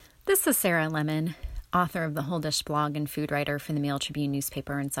This is Sarah Lemon, author of the Whole Dish blog and food writer for the Mail Tribune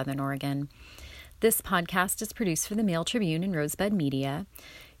newspaper in Southern Oregon. This podcast is produced for the Mail Tribune and Rosebud Media.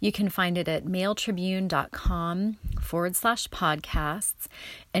 You can find it at mailtribune.com/podcasts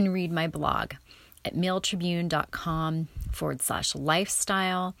and read my blog at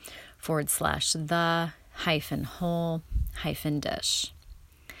mailtribune.com/lifestyle/the-whole-dish.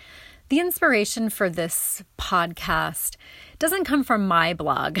 The inspiration for this podcast doesn't come from my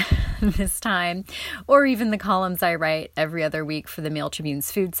blog this time, or even the columns I write every other week for the Mail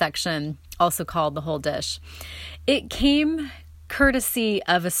Tribune's food section, also called The Whole Dish. It came courtesy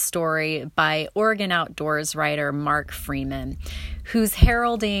of a story by Oregon Outdoors writer Mark Freeman, who's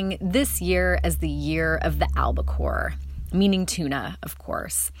heralding this year as the year of the albacore, meaning tuna, of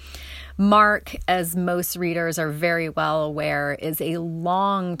course. Mark, as most readers are very well aware, is a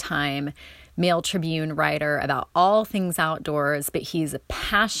long-time Mail Tribune writer about all things outdoors, but he's a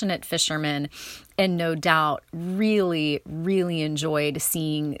passionate fisherman and no doubt really enjoyed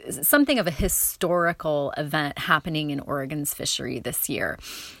seeing something of a historical event happening in Oregon's fishery this year,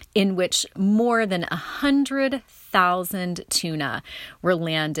 in which more than 100,000 tuna were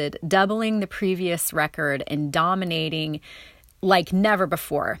landed, doubling the previous record and dominating like never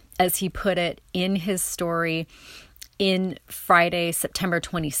before, as he put it in his story in Friday, September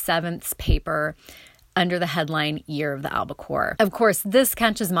 27th's paper under the headline Year of the Albacore. Of course, this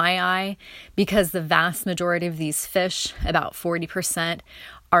catches my eye because the vast majority of these fish, about 40%,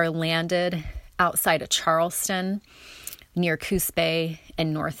 are landed outside of Charleston, near Coos Bay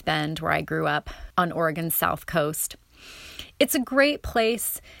and North Bend, where I grew up on Oregon's south coast. It's a great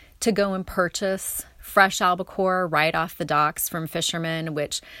place to go and purchase fresh albacore right off the docks from fishermen,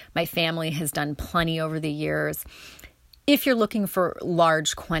 which my family has done plenty over the years. If you're looking for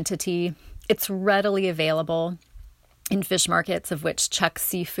large quantity, it's readily available in fish markets, of which Chuck's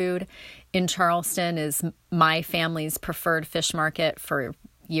Seafood in Charleston is my family's preferred fish market for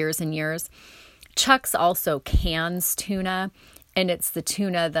years and years. Chuck's also cans tuna, and it's the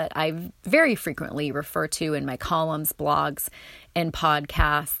tuna that I very frequently refer to in my columns, blogs, and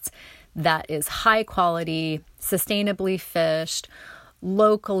podcasts that is high quality, sustainably fished,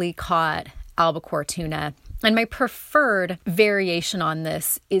 locally caught albacore tuna. And my preferred variation on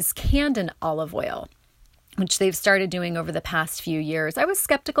this is canned in olive oil, which they've started doing over the past few years. I was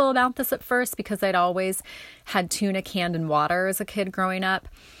skeptical about this at first because I'd always had tuna canned in water as a kid growing up.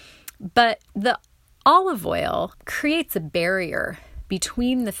 But the olive oil creates a barrier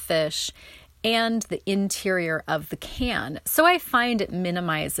between the fish and the interior of the can. So I find it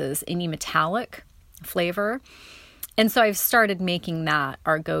minimizes any metallic flavor. And so I've started making that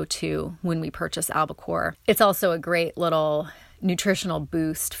our go-to when we purchase albacore. It's also a great little nutritional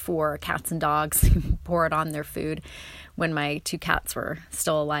boost for cats and dogs. Pour it on their food. When my two cats were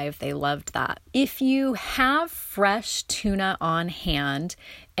still alive, they loved that. If you have fresh tuna on hand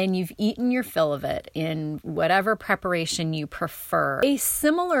and you've eaten your fill of it in whatever preparation you prefer, a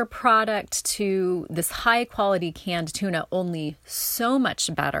similar product to this high quality canned tuna, only so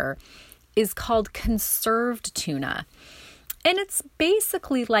much better, is called conserved tuna. And it's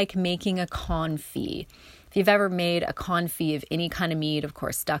basically like making a confit. If you've ever made a confit of any kind of meat, of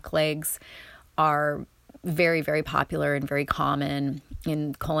course, duck legs are very popular and very common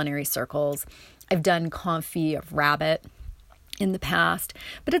in culinary circles. I've done confit of rabbit in the past,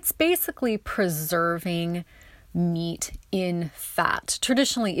 but it's basically preserving meat in fat.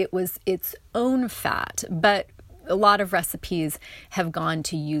 Traditionally, it was its own fat, but a lot of recipes have gone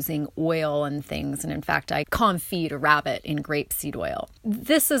to using oil and things. And in fact, I confit a rabbit in grapeseed oil.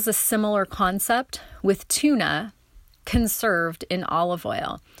 This is a similar concept with tuna conserved in olive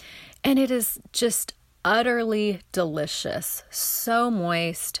oil. And it is just utterly delicious, so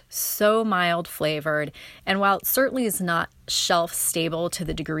moist, so mild flavored. And while it certainly is not shelf stable to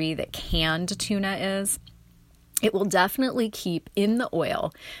the degree that canned tuna is, it will definitely keep in the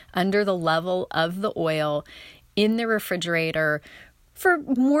oil, under the level of the oil in the refrigerator for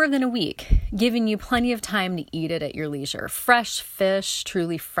more than a week, giving you plenty of time to eat it at your leisure. Fresh fish,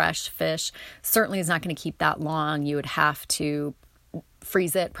 truly fresh fish, certainly is not going to keep that long. You would have to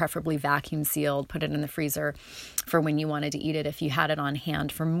freeze it, preferably vacuum sealed, put it in the freezer for when you wanted to eat it if you had it on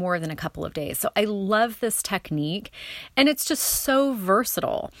hand for more than a couple of days. So I love this technique, and it's just so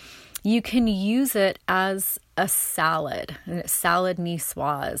versatile. You can use it as a salad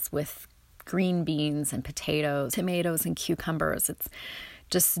niçoise with green beans and potatoes, tomatoes and cucumbers. It's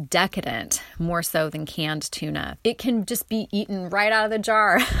just decadent, more so than canned tuna. It can just be eaten right out of the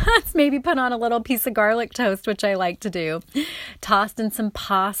jar. Maybe put on a little piece of garlic toast, which I like to do. Tossed in some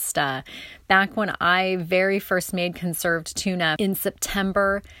pasta. Back when I very first made conserved tuna in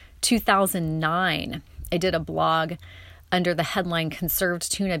September 2009, I did a blog under the headline Conserved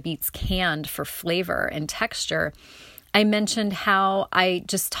Tuna Beats Canned for Flavor and Texture. I mentioned how I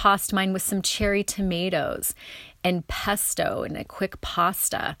just tossed mine with some cherry tomatoes and pesto in a quick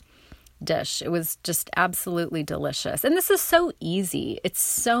pasta dish. It was just absolutely delicious. And this is so easy. It's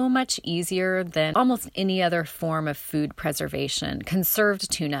so much easier than almost any other form of food preservation. Conserved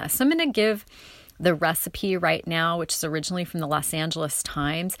tuna. So I'm going to give the recipe right now, which is originally from the Los Angeles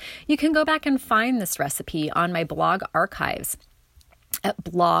Times. You can go back and find this recipe on my blog archives at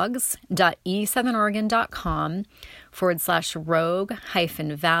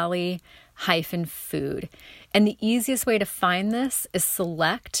blogs.e7oregon.com/rogue-valley-food. And the easiest way to find this is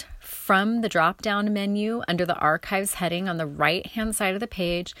select from the drop-down menu under the archives heading on the right-hand side of the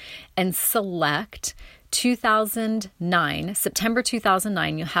page and select 2009, September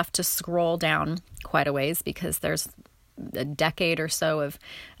 2009. You have to scroll down quite a ways because there's a decade or so of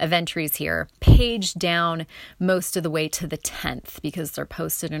entries here. Page down most of the way to the 10th because they're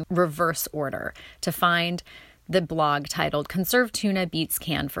posted in reverse order to find the blog titled Conserved Tuna Beats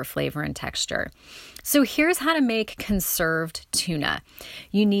Canned for Flavor and Texture. So here's how to make conserved tuna.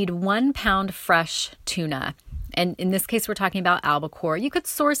 You need 1 pound fresh tuna. And in this case, we're talking about albacore. You could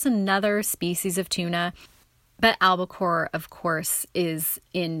source another species of tuna, but albacore, of course, is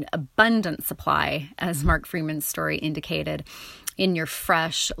in abundant supply, as Mark Freeman's story indicated, in your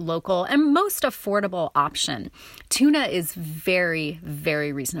fresh, local, and most affordable option. Tuna is very,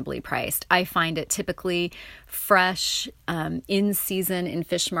 very reasonably priced. I find it typically fresh, in season in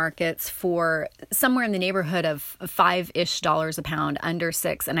fish markets for somewhere in the neighborhood of $5-ish a pound, under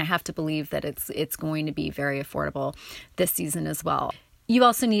 $6, and I have to believe that it's going to be very affordable this season as well. You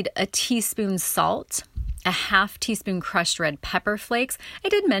also need a teaspoon salt, a half teaspoon crushed red pepper flakes. I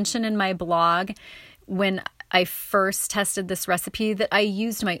did mention in my blog when I first tested this recipe that I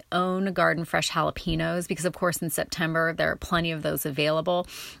used my own garden fresh jalapenos because, of course, in September there are plenty of those available.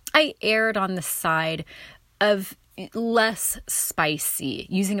 I erred on the side of less spicy,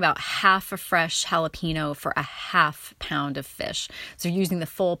 using about half a fresh jalapeno for a half pound of fish. So using the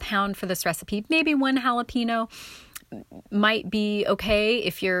full pound for this recipe, maybe 1 jalapeno might be okay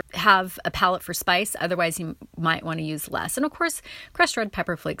if you have a palate for spice. Otherwise, you might want to use less. And of course, crushed red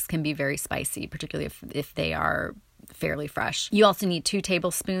pepper flakes can be very spicy, particularly if they are fairly fresh. You also need 2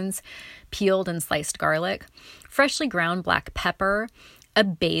 tablespoons peeled and sliced garlic, freshly ground black pepper, a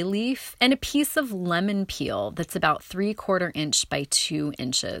bay leaf, and a piece of lemon peel that's about 3/4 inch by 2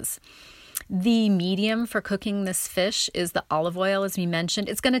 inches. The medium for cooking this fish is the olive oil, as we mentioned.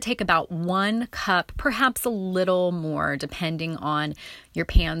 It's going to take about 1 cup, perhaps a little more, depending on your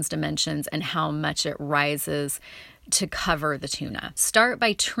pan's dimensions and how much it rises to cover the tuna. Start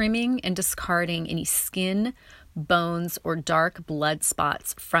by trimming and discarding any skin, bones, or dark blood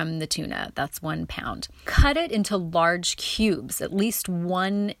spots from the tuna. That's 1 pound. Cut it into large cubes, at least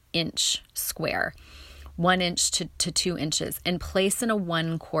 1 inch square. 1 inch to 2 inches, and place in a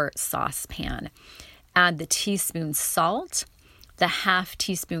 1-quart saucepan. Add the teaspoon salt, the half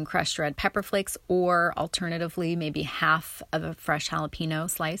teaspoon crushed red pepper flakes, or alternatively, maybe half of a fresh jalapeno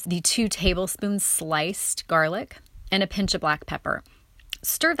slice, the 2 tablespoons sliced garlic, and a pinch of black pepper.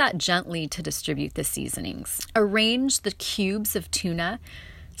 Stir that gently to distribute the seasonings. Arrange the cubes of tuna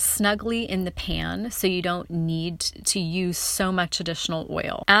snugly in the pan so you don't need to use so much additional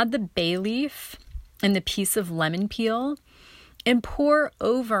oil. Add the bay leaf and the piece of lemon peel and pour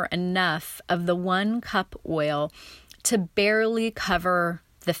over enough of the 1 cup oil to barely cover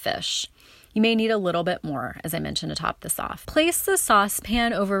the fish. You may need a little bit more, as I mentioned, to top this off. Place the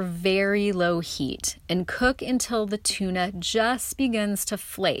saucepan over very low heat and cook until the tuna just begins to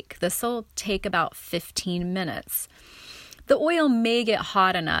flake. This will take about 15 minutes. The oil may get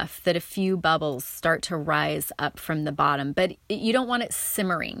hot enough that a few bubbles start to rise up from the bottom, but you don't want it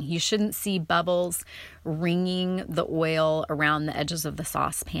simmering. You shouldn't see bubbles ringing the oil around the edges of the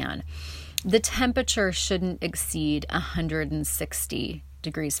saucepan. The temperature shouldn't exceed 160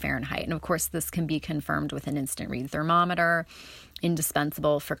 degrees Fahrenheit. And of course, this can be confirmed with an instant read thermometer,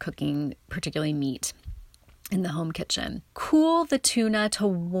 indispensable for cooking, particularly meat, in the home kitchen. Cool the tuna to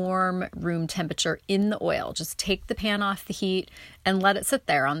warm room temperature in the oil. Just take the pan off the heat and let it sit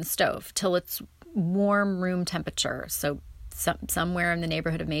there on the stove till it's warm room temperature. So somewhere in the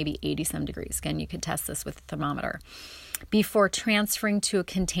neighborhood of maybe 80 some degrees. Again, you could test this with a thermometer. before transferring to a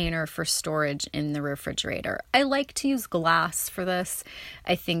container for storage in the refrigerator. I like to use glass for this.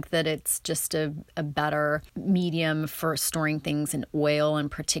 I think that it's just a better medium for storing things in oil in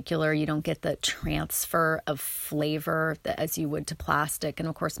particular. You don't get the transfer of flavor as you would to plastic. And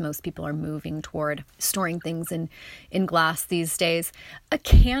of course, most people are moving toward storing things in glass these days. A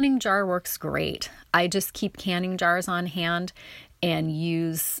canning jar works great. I just keep canning jars on hand and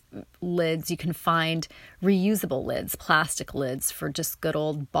use lids. You can find reusable lids, plastic lids for just good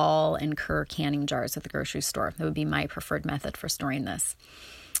old Ball and Kerr canning jars at the grocery store. That would be my preferred method for storing this.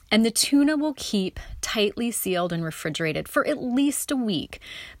 And the tuna will keep tightly sealed and refrigerated for at least a week,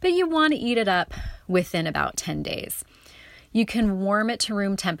 but you want to eat it up within about 10 days. You can warm it to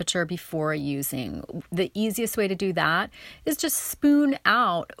room temperature before using. The easiest way to do that is just spoon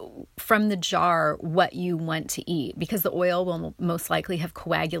out from the jar what you want to eat, because the oil will most likely have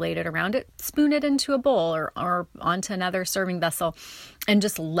coagulated around it. Spoon it into a bowl or onto another serving vessel and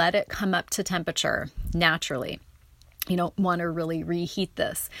just let it come up to temperature naturally. You don't want to really reheat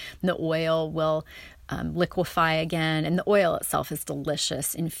this. The oil will liquefy again, and the oil itself is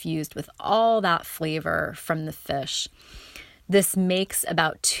delicious, infused with all that flavor from the fish. This makes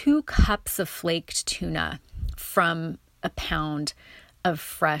about 2 cups of flaked tuna from a pound of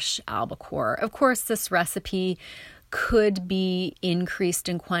fresh albacore. Of course, this recipe could be increased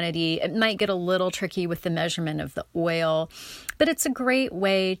in quantity. It might get a little tricky with the measurement of the oil, but it's a great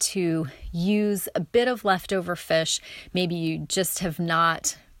way to use a bit of leftover fish. Maybe you just have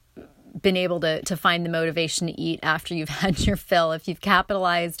not been able to find the motivation to eat after you've had your fill. If you've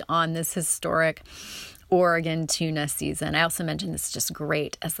capitalized on this historic Oregon tuna season. I also mentioned this is just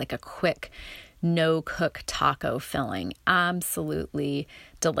great as like a quick no-cook taco filling. Absolutely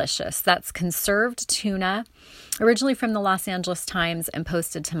delicious. That's conserved tuna, originally from the Los Angeles Times and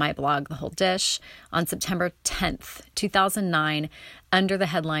posted to my blog, The Whole Dish, on September 10th, 2009, under the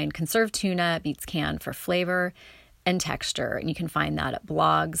headline, Conserved Tuna Beats Canned for Flavor and Texture. And you can find that at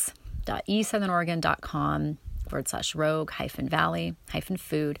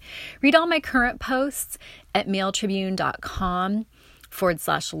blogs.esouthernoregon.com/rogue-valley-food. Read all my current posts at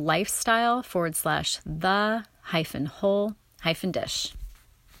mailtribune.com/lifestyle/the-whole-dish.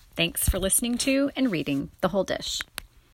 Thanks for listening to and reading The Whole Dish.